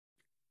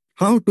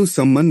How to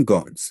Summon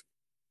Gods.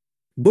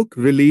 Book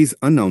Release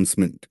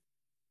Announcement.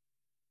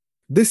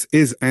 This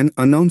is an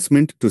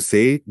announcement to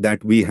say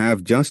that we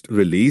have just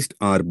released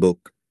our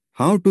book,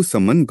 How to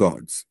Summon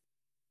Gods.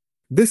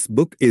 This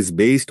book is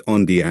based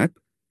on the app,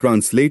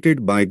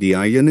 translated by the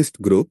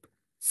Ionist Group,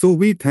 so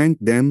we thank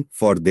them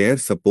for their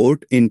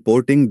support in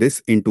porting this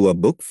into a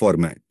book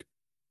format.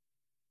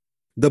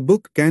 The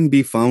book can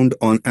be found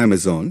on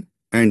Amazon,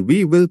 and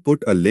we will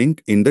put a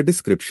link in the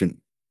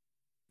description.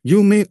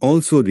 You may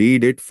also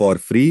read it for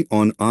free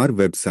on our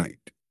website.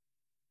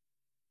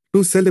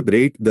 To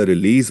celebrate the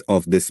release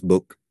of this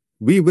book,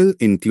 we will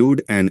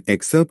include an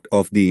excerpt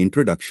of the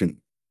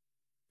introduction.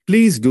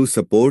 Please do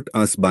support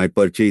us by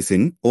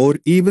purchasing or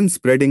even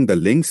spreading the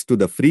links to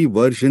the free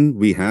version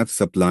we have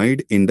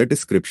supplied in the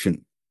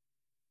description.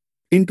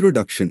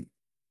 Introduction.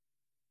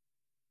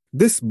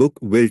 This book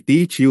will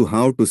teach you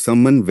how to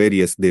summon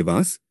various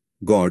devas,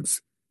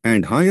 gods,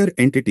 and higher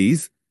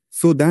entities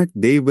so that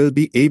they will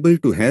be able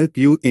to help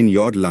you in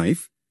your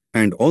life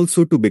and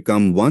also to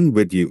become one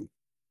with you.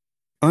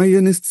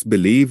 Ionists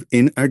believe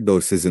in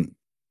adorcism.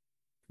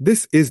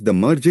 This is the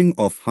merging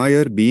of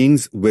higher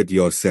beings with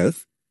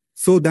yourself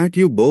so that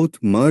you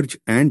both merge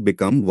and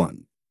become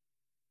one.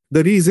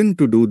 The reason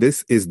to do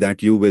this is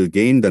that you will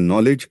gain the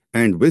knowledge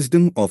and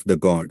wisdom of the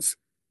gods,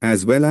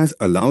 as well as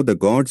allow the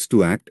gods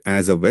to act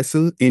as a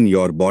vessel in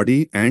your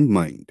body and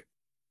mind.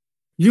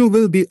 You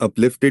will be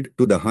uplifted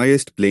to the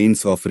highest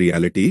planes of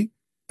reality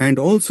and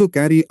also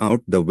carry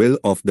out the will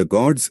of the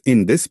gods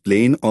in this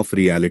plane of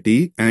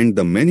reality and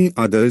the many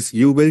others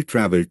you will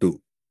travel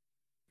to.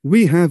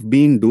 We have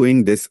been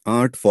doing this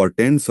art for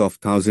tens of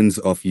thousands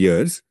of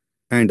years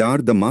and are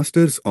the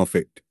masters of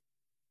it.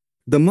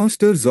 The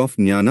masters of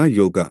Jnana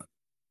Yoga.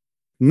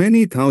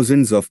 Many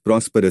thousands of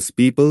prosperous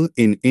people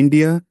in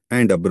India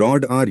and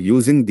abroad are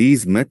using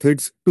these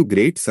methods to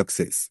great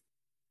success.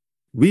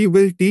 We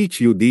will teach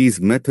you these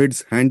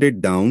methods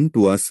handed down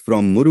to us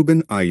from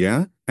Murugan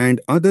Ayya and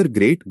other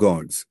great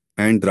gods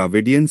and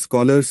Dravidian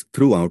scholars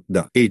throughout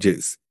the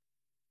ages.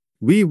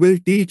 We will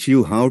teach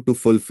you how to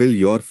fulfill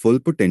your full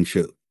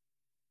potential.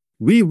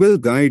 We will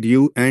guide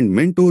you and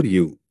mentor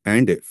you,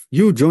 and if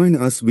you join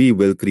us, we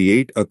will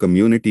create a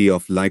community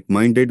of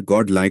like-minded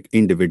godlike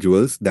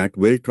individuals that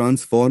will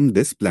transform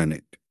this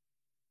planet.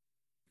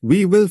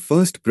 We will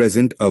first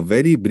present a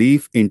very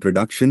brief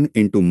introduction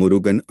into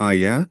Murugan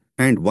Ayya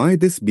and why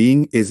this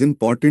being is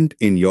important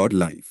in your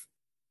life.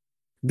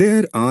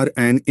 There are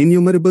an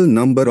innumerable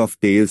number of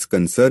tales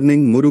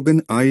concerning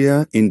Murugan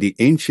Ayya in the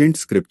ancient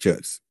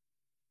scriptures.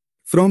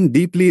 From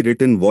deeply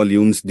written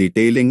volumes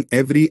detailing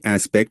every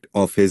aspect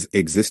of his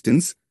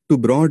existence, to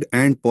broad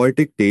and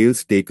poetic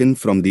tales taken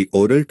from the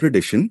oral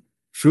tradition,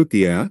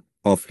 Shrutiya,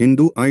 of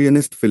Hindu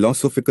Ionist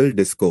philosophical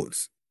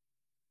discourse.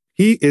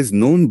 He is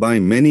known by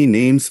many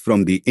names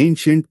from the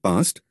ancient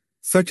past,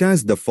 such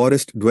as the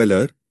forest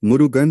dweller,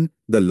 Murugan,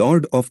 the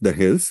lord of the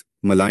hills,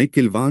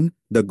 Malaikilvan,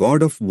 the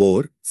god of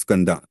war,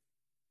 Skanda.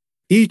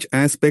 Each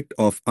aspect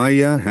of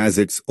Ayya has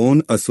its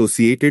own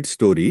associated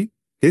story,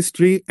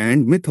 history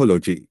and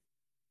mythology.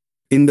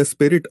 In the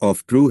spirit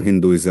of true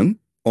Hinduism,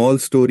 all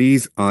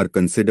stories are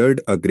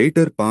considered a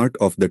greater part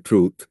of the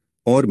truth,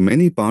 or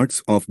many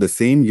parts of the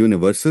same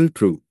universal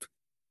truth.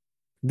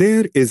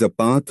 There is a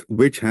path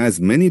which has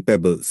many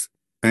pebbles,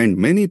 and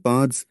many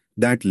paths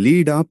that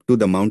lead up to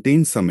the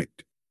mountain summit.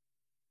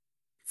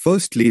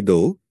 Firstly,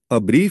 though, a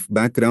brief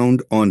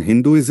background on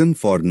Hinduism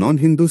for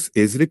non-Hindus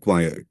is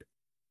required.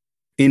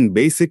 In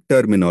basic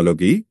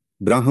terminology,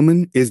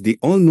 Brahman is the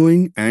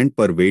all-knowing and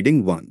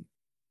pervading one.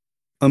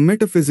 A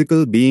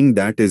metaphysical being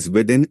that is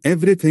within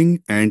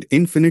everything and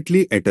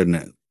infinitely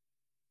eternal.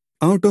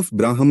 Out of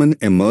Brahman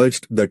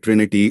emerged the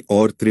Trinity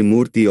or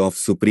Trimurti of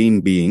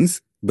supreme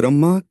beings,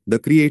 Brahma, the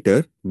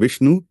creator,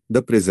 Vishnu,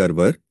 the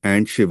preserver,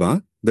 and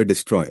Shiva, the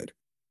destroyer.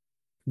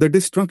 The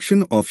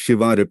destruction of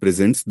Shiva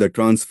represents the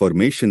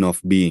transformation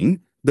of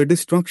being, the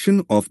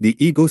destruction of the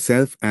ego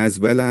self as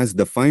well as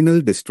the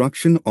final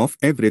destruction of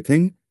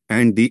everything,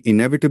 and the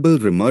inevitable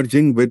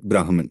remerging with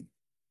Brahman.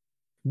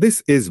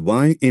 This is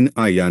why in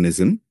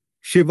Ionism,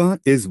 Shiva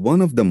is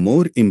one of the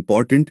more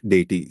important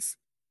deities.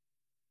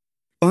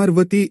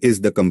 Parvati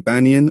is the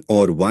companion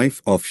or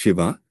wife of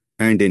Shiva,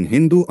 and in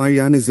Hindu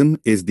Ionism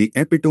is the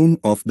epitome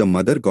of the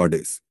mother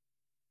goddess.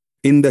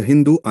 In the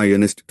Hindu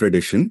Ionist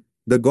tradition,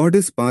 the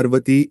goddess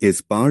Parvati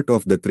is part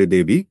of the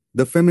Tridevi,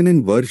 the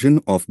feminine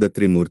version of the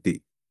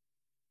Trimurti.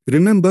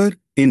 Remember,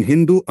 in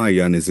Hindu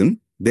Ionism,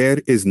 there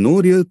is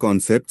no real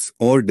concepts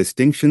or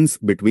distinctions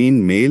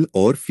between male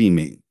or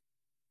female.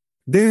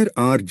 There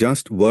are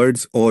just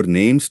words or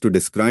names to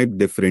describe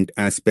different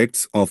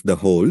aspects of the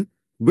whole,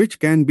 which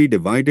can be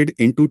divided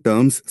into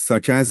terms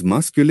such as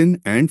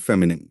masculine and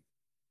feminine.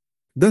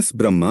 Thus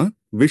Brahma,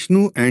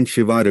 Vishnu and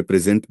Shiva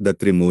represent the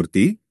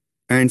Trimurti,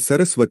 and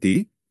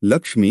Saraswati,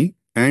 Lakshmi,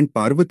 and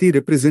Parvati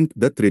represent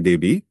the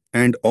Tridevi,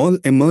 and all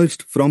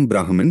emerged from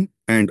Brahman,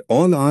 and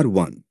all are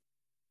one.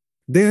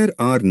 There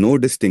are no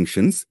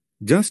distinctions,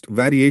 just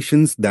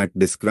variations that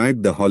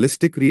describe the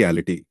holistic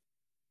reality.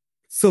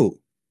 So,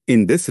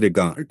 in this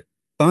regard,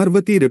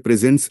 Parvati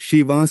represents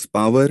Shiva's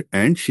power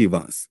and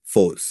Shiva's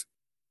force.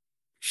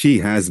 She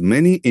has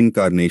many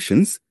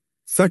incarnations,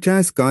 such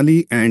as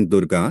Kali and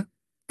Durga,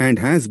 and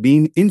has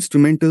been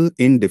instrumental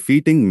in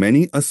defeating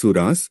many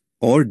asuras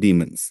or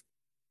demons.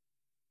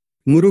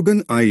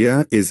 Murugan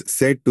Ayya is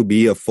said to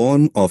be a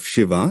form of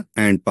Shiva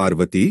and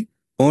Parvati,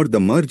 or the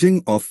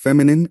merging of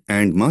feminine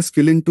and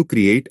masculine to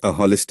create a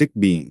holistic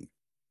being.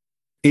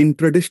 In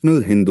traditional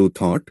Hindu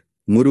thought,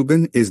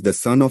 Murugan is the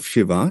son of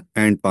Shiva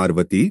and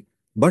Parvati,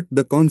 but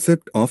the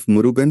concept of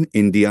Murugan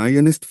in the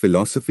Ayanist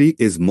philosophy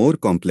is more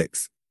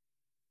complex.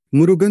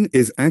 Murugan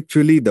is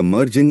actually the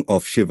merging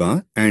of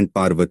Shiva and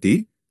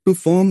Parvati to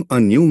form a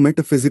new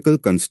metaphysical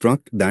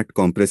construct that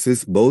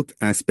compresses both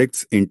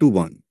aspects into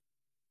one.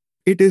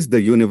 It is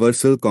the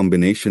universal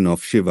combination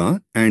of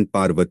Shiva and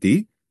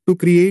Parvati to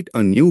create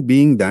a new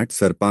being that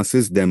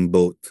surpasses them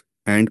both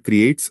and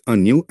creates a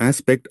new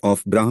aspect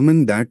of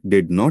Brahman that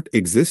did not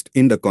exist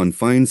in the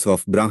confines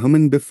of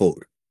Brahman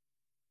before.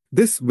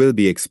 This will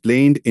be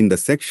explained in the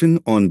section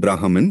on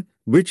Brahman,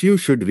 which you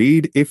should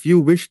read if you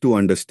wish to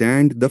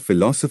understand the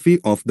philosophy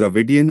of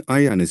Dravidian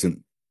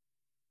Ayanism.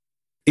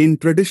 In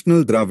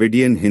traditional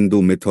Dravidian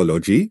Hindu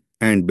mythology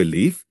and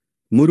belief,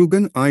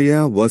 Murugan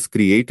Ayya was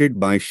created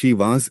by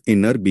Shiva's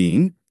inner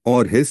being,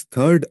 or his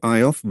third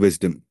eye of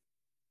wisdom.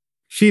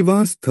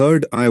 Shiva's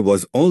third eye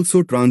was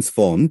also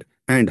transformed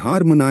and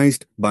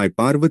harmonized by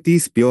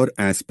Parvati's pure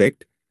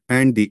aspect,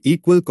 and the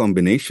equal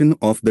combination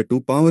of the two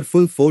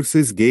powerful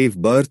forces gave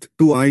birth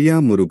to Ayya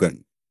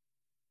Murugan.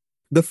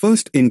 The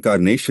first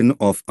incarnation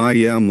of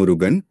Ayya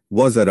Murugan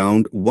was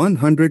around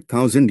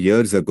 100,000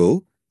 years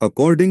ago,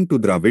 according to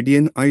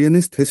Dravidian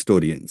Ayanist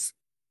historians.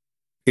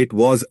 It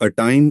was a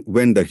time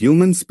when the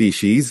human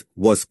species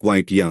was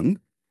quite young,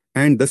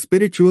 and the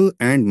spiritual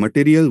and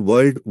material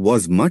world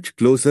was much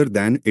closer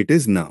than it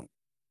is now.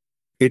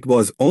 It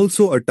was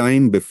also a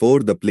time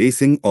before the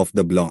placing of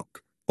the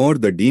block, or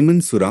the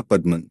demon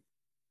Surapadman.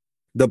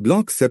 The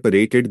block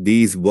separated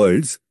these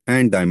worlds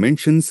and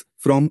dimensions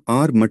from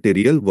our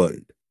material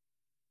world.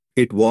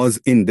 It was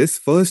in this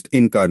first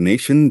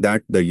incarnation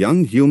that the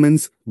young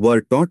humans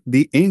were taught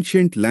the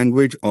ancient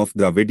language of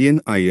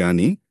Dravidian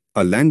Ayani,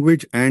 a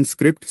language and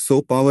script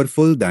so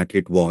powerful that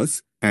it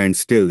was, and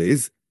still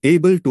is,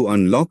 able to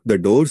unlock the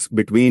doors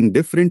between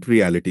different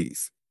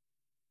realities.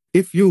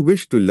 If you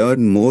wish to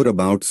learn more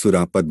about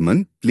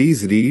Surapadman,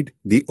 please read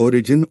The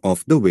Origin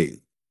of the Whale.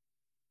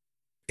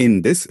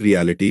 In this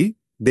reality,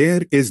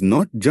 there is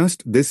not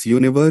just this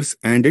universe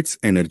and its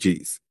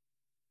energies.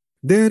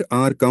 There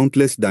are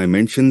countless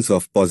dimensions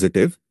of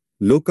positive,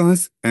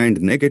 lokas,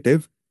 and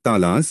negative,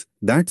 talas,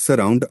 that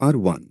surround our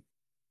one.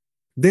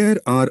 There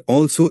are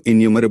also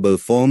innumerable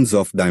forms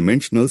of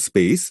dimensional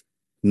space,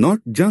 not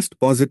just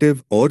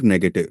positive or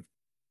negative.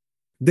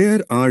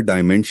 There are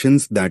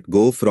dimensions that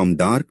go from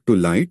dark to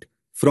light,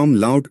 from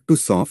loud to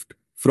soft,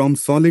 from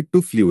solid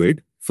to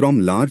fluid,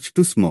 from large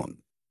to small.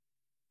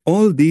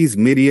 All these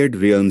myriad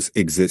realms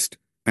exist,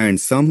 and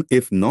some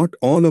if not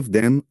all of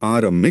them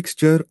are a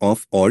mixture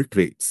of all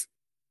traits.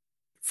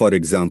 For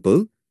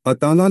example, a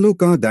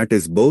talaloka that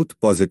is both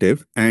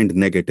positive and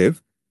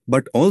negative,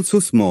 but also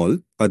small,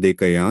 a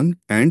dekayan,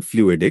 and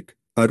fluidic,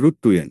 a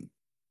ruttuyan.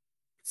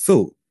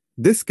 So,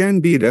 this can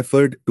be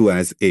referred to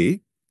as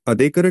a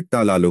Adekarat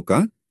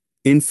talaloka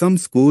in some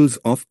schools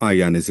of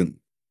Ayanism.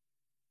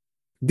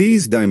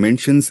 These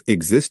dimensions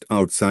exist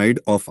outside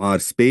of our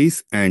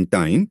space and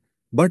time,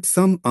 but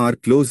some are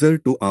closer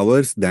to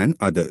ours than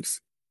others.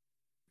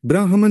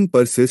 Brahman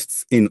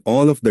persists in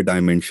all of the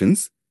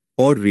dimensions,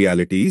 or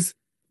realities,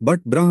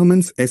 but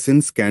Brahman's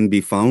essence can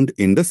be found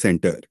in the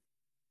center.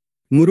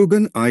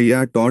 Murugan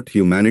Ayya taught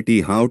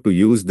humanity how to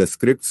use the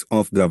scripts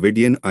of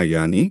Dravidian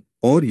Ayani,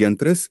 or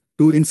yantras,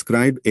 to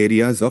inscribe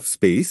areas of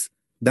space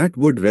that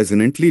would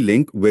resonantly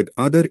link with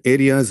other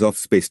areas of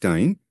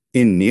spacetime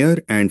in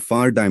near and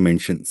far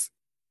dimensions.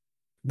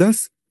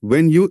 Thus,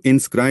 when you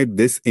inscribe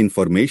this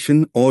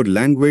information or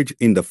language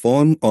in the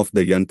form of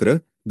the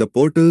yantra, the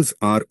portals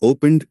are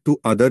opened to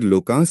other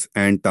lokas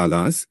and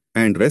talas,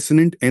 and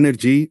resonant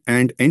energy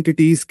and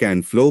entities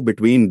can flow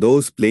between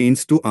those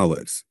planes to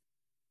ours.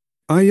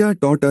 Ayya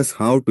taught us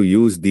how to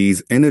use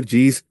these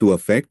energies to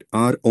affect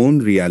our own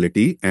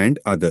reality and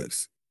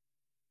others.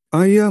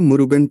 Ayya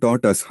Murugan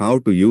taught us how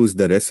to use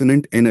the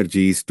resonant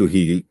energies to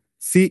heal,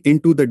 see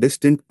into the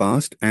distant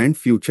past and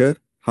future,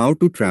 how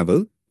to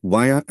travel,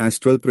 via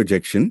astral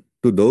projection,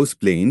 to those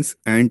planes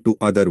and to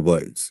other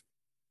worlds.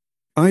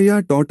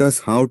 Ayya taught us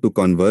how to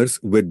converse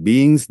with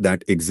beings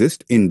that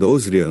exist in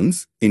those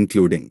realms,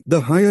 including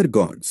the higher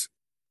gods.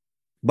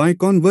 By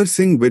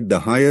conversing with the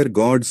higher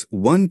gods,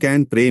 one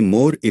can pray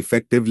more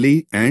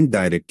effectively and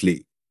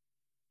directly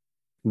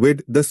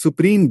with the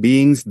supreme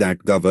beings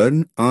that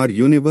govern our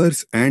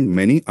universe and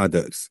many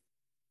others.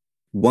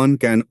 One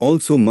can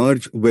also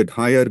merge with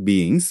higher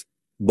beings,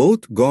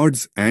 both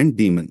gods and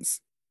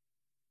demons.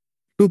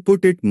 To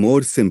put it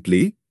more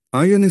simply,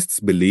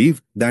 Ayanists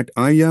believe that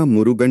Ayya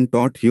Murugan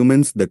taught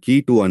humans the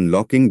key to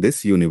unlocking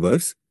this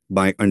universe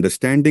by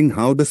understanding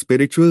how the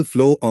spiritual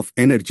flow of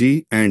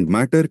energy and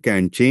matter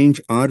can change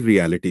our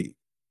reality.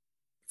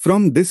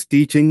 From this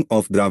teaching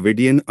of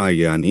Dravidian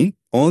Ayani,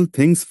 all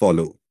things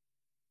follow.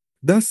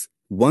 Thus,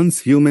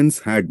 once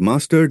humans had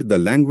mastered the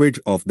language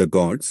of the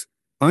gods,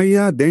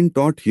 Aya then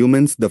taught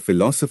humans the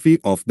philosophy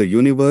of the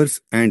universe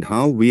and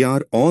how we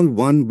are all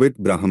one with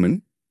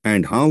Brahman,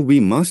 and how we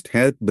must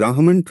help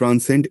Brahman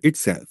transcend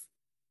itself.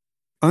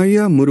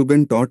 Aya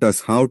Murugan taught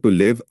us how to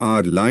live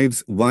our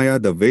lives via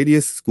the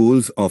various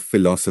schools of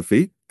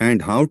philosophy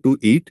and how to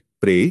eat,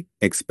 pray,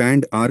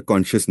 expand our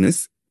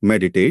consciousness,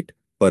 meditate,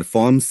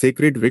 perform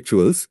sacred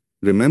rituals,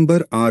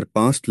 remember our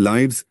past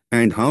lives,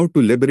 and how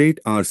to liberate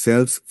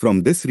ourselves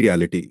from this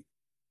reality.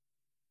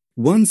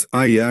 Once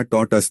Aya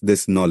taught us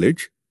this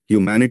knowledge,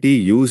 humanity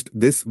used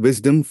this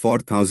wisdom for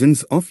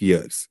thousands of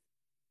years.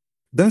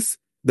 Thus,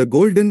 the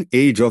golden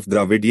age of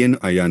Dravidian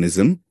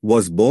Ayanism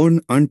was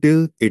born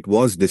until it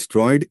was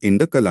destroyed in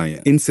the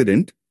Kalaya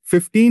incident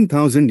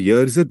 15,000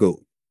 years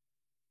ago.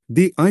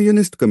 The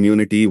Ayanist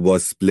community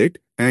was split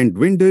and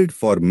dwindled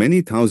for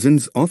many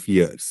thousands of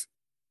years.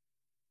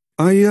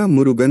 Aya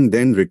Murugan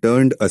then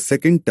returned a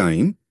second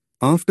time,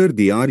 after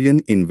the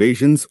Aryan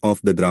invasions of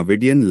the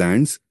Dravidian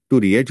lands, to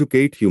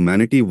re-educate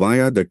humanity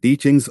via the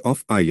teachings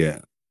of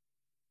Aya.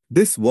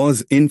 This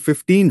was in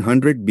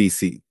 1500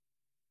 BC.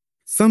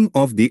 Some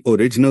of the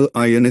original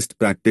Ayanist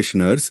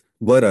practitioners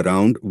were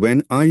around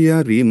when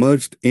Aya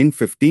re-emerged in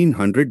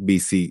 1500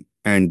 BC,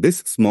 and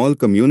this small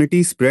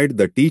community spread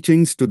the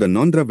teachings to the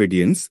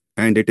non-Dravidians,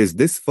 and it is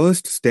this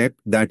first step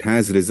that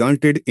has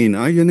resulted in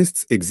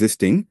Ayanists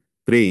existing,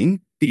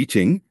 praying,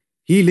 teaching,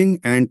 healing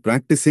and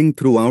practicing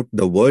throughout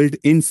the world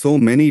in so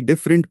many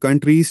different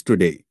countries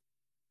today.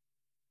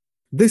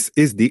 This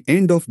is the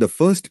end of the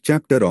first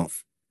chapter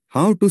of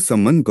How to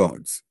Summon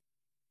Gods.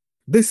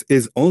 This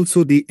is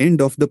also the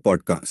end of the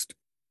podcast.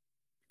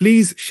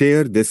 Please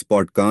share this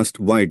podcast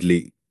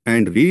widely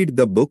and read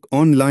the book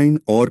online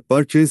or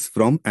purchase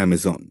from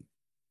Amazon.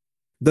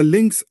 The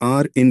links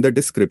are in the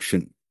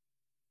description.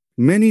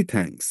 Many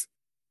thanks.